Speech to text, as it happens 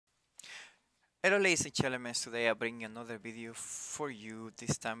Hello ladies and gentlemen, today I bring another video for you.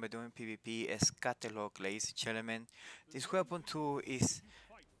 This time we're doing PvP as Scathelocke, ladies and gentlemen. This weapon too is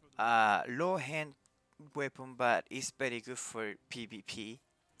a low hand weapon, but it's very good for PvP.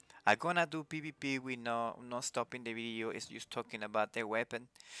 I'm gonna do PvP with no stopping the video. It's just talking about the weapon.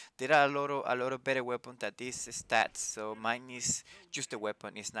 There are a lot of better weapons that this stats. So mine is just a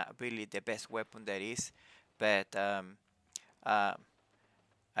weapon. It's not really the best weapon there is, but uh,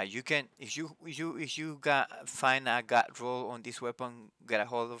 you can if you got find a gut roll on this weapon, get a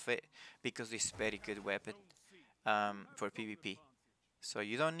hold of it because it's very good weapon for PvP. So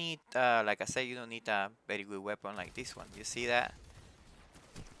you don't need like I said, you don't need a very good weapon like this one. You see that?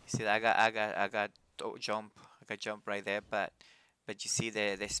 You see that jump. I got jump right there, but you see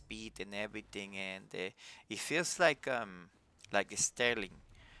the speed and everything, and it feels like the Sterling.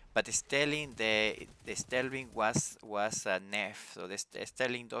 But the Sterling, the Sterling was a nerf, so the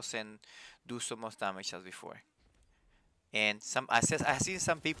Sterling doesn't do so much damage as before. And I seen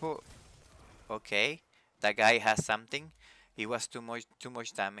some people. Okay, that guy has something. It was too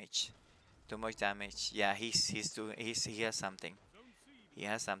much damage, too much damage. Yeah, he has something. He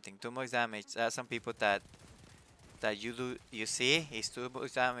has something too much damage. There are some people that you see he's too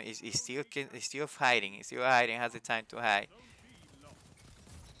much damage. He's still hiding. He's still hiding. Has the time to hide.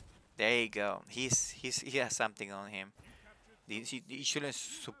 There you go. He has something on him. He shouldn't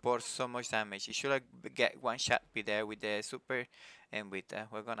support so much damage. He should get one shot with there with the super, and with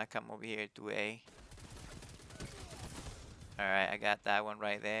we're gonna come over here to A. All right, I got that one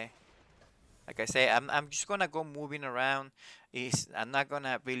right there. Like I say, I'm just gonna go moving around. I'm not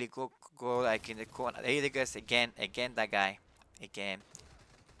gonna really go like in the corner. There he goes again that guy, again,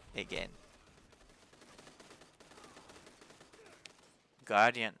 again.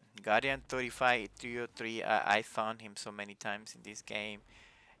 Guardian, Guardian 35 303. I found him so many times in this game.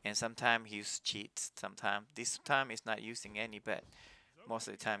 And sometimes he uses cheats. Sometimes this time he's not using any, but most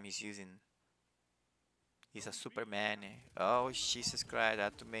of the time he's using. He's a Superman. Oh Jesus Christ! There are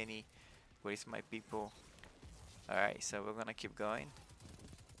too many. Where is my people? All right, so we're gonna keep going.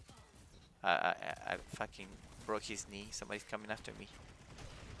 I fucking broke his knee. Somebody's coming after me.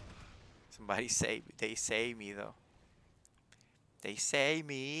 Somebody save. They save me though. They save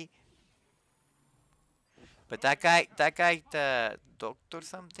me. But that guy, the doctor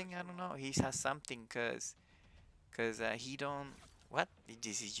something. I don't know. He has something, cause he don't. What? Did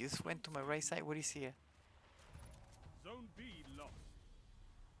he just went to my right side? What is here? Zone B lost.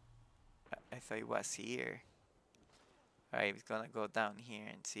 I thought it was here. Alright, we're gonna go down here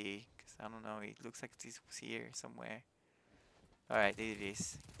and see. Cause I don't know. It looks like this was here somewhere. Alright, there it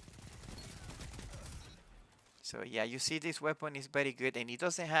is. So yeah, you see this weapon is very good, and it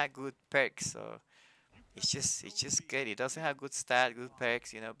doesn't have good perks. So it's just good. It doesn't have good stat, good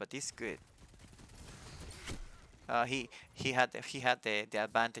perks, but it's good. He had the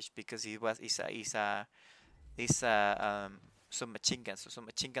advantage because he was is a submachine gun. So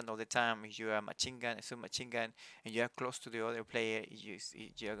submachine gun all the time. If you are machine gun, submachine gun, and you are close to the other player,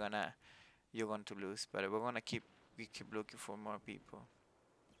 you're going to lose. But we keep looking for more people.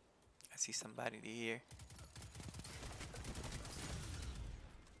 I see somebody here.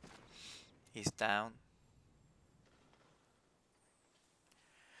 He's down.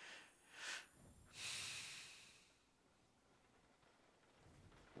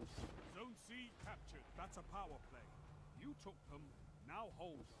 Zone C captured. That's a power play. You took them. Now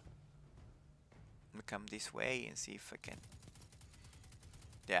hold them. Let me come this way and see if I can.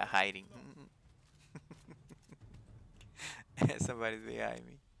 They are hiding. Somebody's behind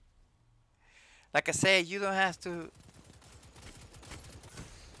me. Like I said, you don't have to.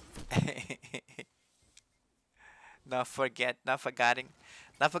 Not forgetting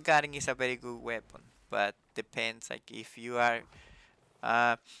is a very good weapon, but depends. Like if you are,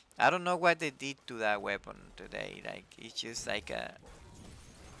 uh, I don't know what they did to that weapon today. Like it's just like a.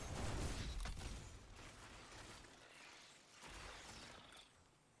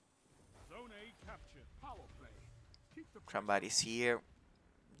 Zone A captured. Power play. Keep the pressure Somebody's on. here.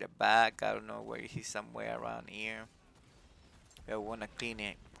 The back. I don't know where he's, somewhere around here. I wanna clean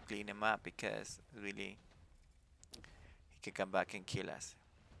him up because really he can come back and kill us.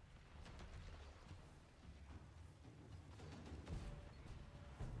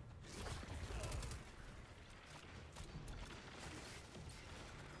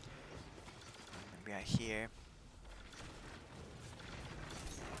 We are here.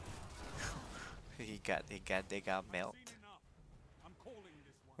 They got melt. Seen enough. I'm calling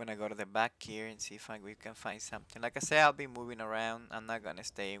this one. Gonna go to the back here and see if we can find something. Like I said, I'll be moving around. I'm not gonna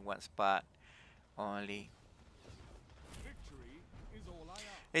stay in one spot only. Victory is all I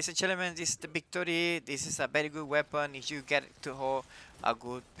ask. Ladies and gentlemen, this is the victory. This is a very good weapon. If you get to hold a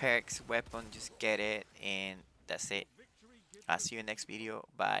good perks weapon, just get it, and that's it. Victory gives I'll us see you next video.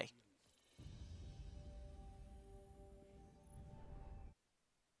 Bye.